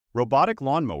Robotic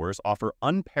lawn mowers offer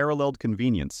unparalleled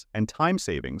convenience and time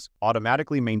savings,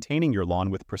 automatically maintaining your lawn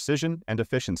with precision and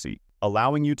efficiency,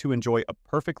 allowing you to enjoy a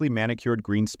perfectly manicured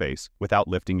green space without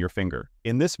lifting your finger.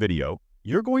 In this video,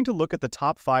 you're going to look at the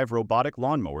top 5 robotic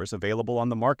lawn mowers available on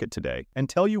the market today and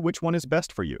tell you which one is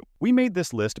best for you. We made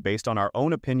this list based on our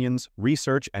own opinions,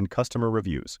 research, and customer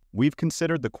reviews. We've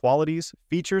considered the qualities,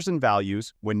 features, and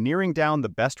values when narrowing down the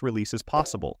best releases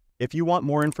possible. If you want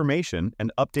more information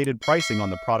and updated pricing on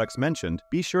the products mentioned,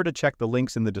 be sure to check the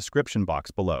links in the description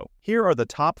box below. Here are the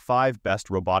top 5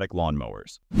 best robotic lawn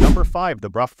mowers. Number 5.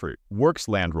 The Bruffruit Worx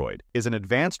Landroid is an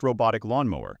advanced robotic lawn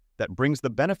mower that brings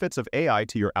the benefits of AI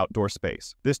to your outdoor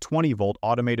space. This 20-volt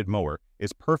automated mower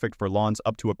is perfect for lawns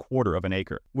up to 1/4 of an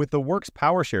acre. With the Worx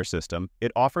PowerShare system,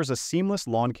 it offers a seamless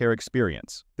lawn care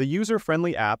experience. The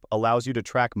user-friendly app allows you to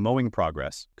track mowing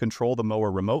progress, control the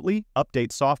mower remotely,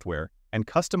 update software, and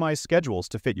customize schedules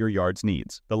to fit your yard's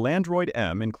needs. The Landroid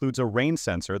M includes a rain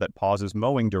sensor that pauses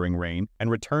mowing during rain and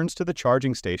returns to the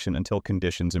charging station until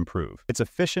conditions improve. Its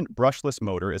efficient brushless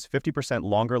motor is 50%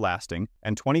 longer lasting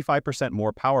and 25%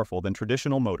 more powerful than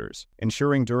traditional motors,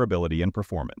 ensuring durability and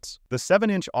performance. The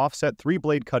 7-inch offset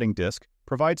 3-blade cutting disc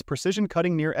provides precision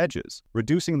cutting near edges,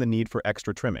 reducing the need for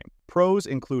extra trimming. Pros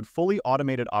include fully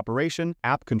automated operation,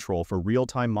 app control for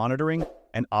real-time monitoring,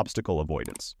 and obstacle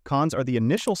avoidance. Cons are the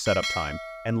initial setup time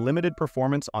and limited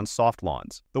performance on soft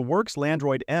lawns. The Worx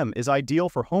Landroid M is ideal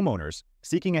for homeowners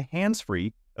seeking a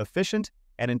hands-free, efficient,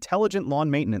 and intelligent lawn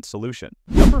maintenance solution.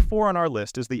 Number 4 on our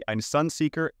list is the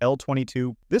SUNSEEKER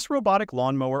L22. This robotic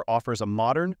lawnmower offers a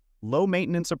modern,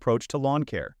 low-maintenance approach to lawn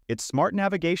care. Its smart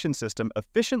navigation system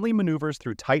efficiently maneuvers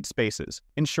through tight spaces,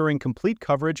 ensuring complete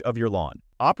coverage of your lawn.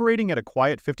 Operating at a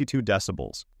quiet 52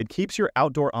 decibels, it keeps your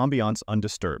outdoor ambiance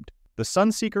undisturbed. The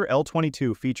SUNSEEKER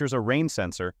L22 features a rain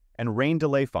sensor and rain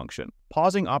delay function,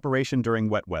 pausing operation during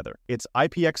wet weather. Its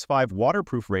IPX5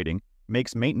 waterproof rating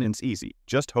makes maintenance easy.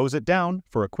 Just hose it down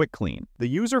for a quick clean. The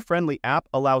user-friendly app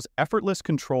allows effortless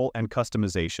control and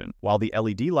customization, while the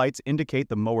LED lights indicate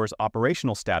the mower's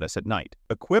operational status at night.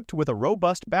 Equipped with a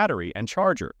robust battery and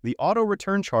charger, the auto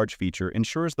return charge feature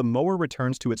ensures the mower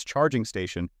returns to its charging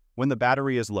station when the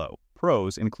battery is low.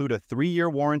 Pros include a 3-year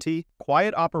warranty,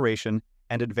 quiet operation,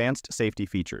 and advanced safety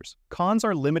features. Cons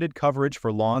are limited coverage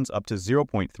for lawns up to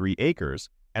 0.3 acres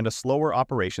and a slower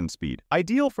operation speed.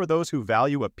 Ideal for those who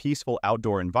value a peaceful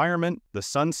outdoor environment, the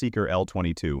SUNSEEKER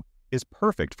L22 is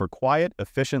perfect for quiet,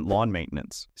 efficient lawn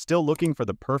maintenance. Still looking for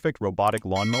the perfect robotic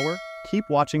lawnmower? Keep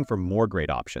watching for more great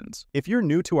options. If you're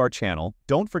new to our channel,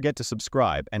 don't forget to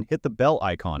subscribe and hit the bell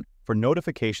icon for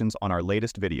notifications on our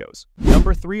latest videos.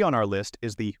 Number 3 on our list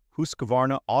is the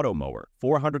Husqvarna Automower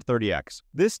 430X.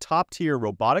 This top-tier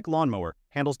robotic lawnmower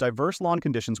handles diverse lawn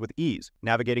conditions with ease,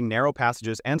 navigating narrow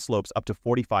passages and slopes up to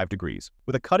 45 degrees.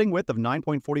 With a cutting width of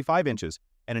 9.45 inches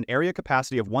and an area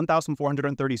capacity of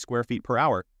 1,430 square feet per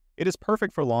hour, it is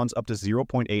perfect for lawns up to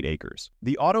 0.8 acres.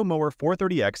 The Automower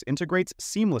 430X integrates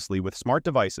seamlessly with smart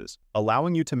devices,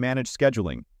 allowing you to manage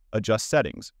scheduling, adjust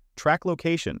settings, track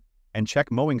location, and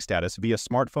check mowing status via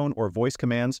smartphone or voice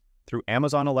commands through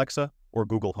Amazon Alexa or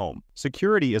Google Home.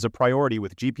 Security is a priority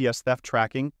with GPS theft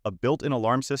tracking, a built-in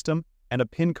alarm system, and a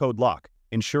PIN code lock,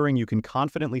 ensuring you can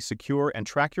confidently secure and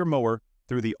track your mower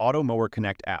through the Automower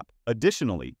Connect app.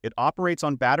 Additionally, it operates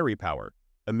on battery power,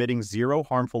 emitting 0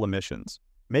 harmful emissions,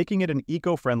 making it an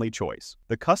eco-friendly choice.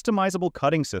 The customizable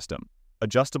cutting system,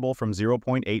 adjustable from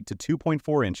 0.8 to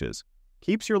 2.4 inches,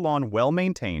 keeps your lawn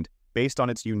well-maintained based on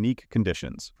its unique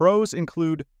conditions. Pros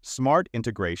include smart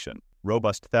integration,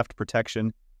 robust theft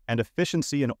protection, and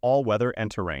efficiency in all weather and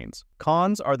terrains.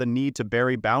 Cons are the need to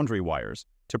bury boundary wires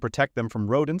to protect them from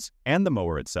rodents and the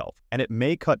mower itself, and it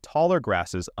may cut taller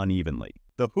grasses unevenly.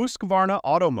 The Husqvarna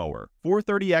Automower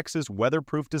 430X's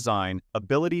weatherproof design,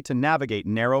 ability to navigate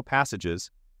narrow passages,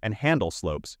 and handle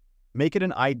slopes make it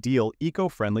an ideal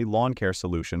eco-friendly lawn care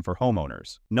solution for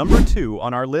homeowners. Number 2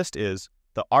 on our list is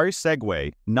the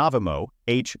Segway Navimow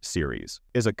H series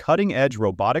is a cutting-edge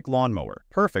robotic lawnmower,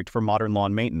 perfect for modern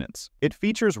lawn maintenance. It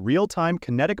features real-time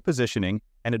kinetic positioning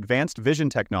and advanced vision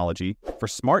technology for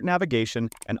smart navigation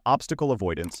and obstacle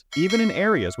avoidance, even in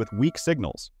areas with weak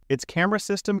signals. Its camera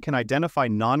system can identify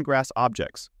non-grass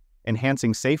objects,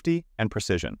 enhancing safety and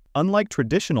precision. Unlike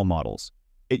traditional models,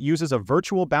 it uses a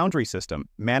virtual boundary system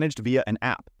managed via an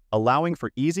app, allowing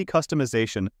for easy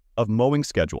customization of mowing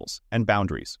schedules and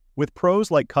boundaries. With pros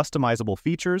like customizable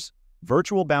features,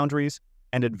 virtual boundaries,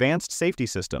 and advanced safety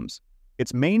systems,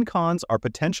 its main cons are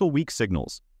potential weak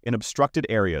signals in obstructed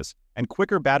areas and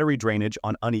quicker battery drainage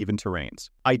on uneven terrains.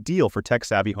 Ideal for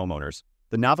tech-savvy homeowners,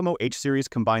 the Navimow H series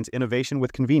combines innovation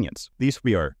with convenience. These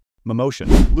are MAMMOTION.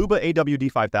 LUBA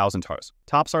AWD 5000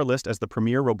 tops our list as the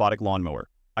premier robotic lawnmower,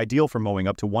 ideal for mowing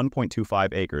up to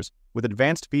 1.25 acres, with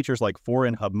advanced features like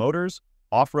 4-in hub motors,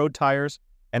 off-road tires,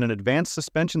 and an advanced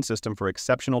suspension system for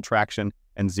exceptional traction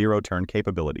and zero-turn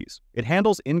capabilities. It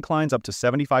handles inclines up to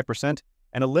 75%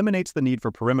 and eliminates the need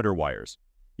for perimeter wires,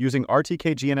 using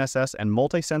RTK GNSS and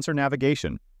multi-sensor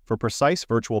navigation for precise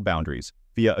virtual boundaries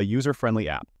via a user-friendly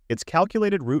app. Its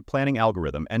calculated route planning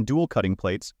algorithm and dual cutting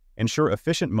plates ensure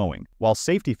efficient mowing, while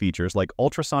safety features like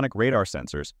ultrasonic radar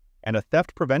sensors and a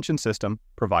theft prevention system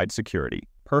provide security.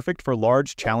 Perfect for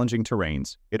large, challenging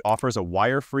terrains, it offers a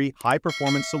wire-free,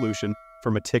 high-performance solution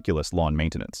for meticulous lawn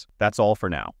maintenance. That's all for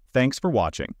now. Thanks for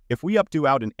watching. If we updo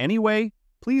out in any way,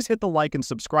 please hit the like and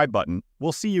subscribe button.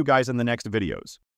 We'll see you guys in the next videos.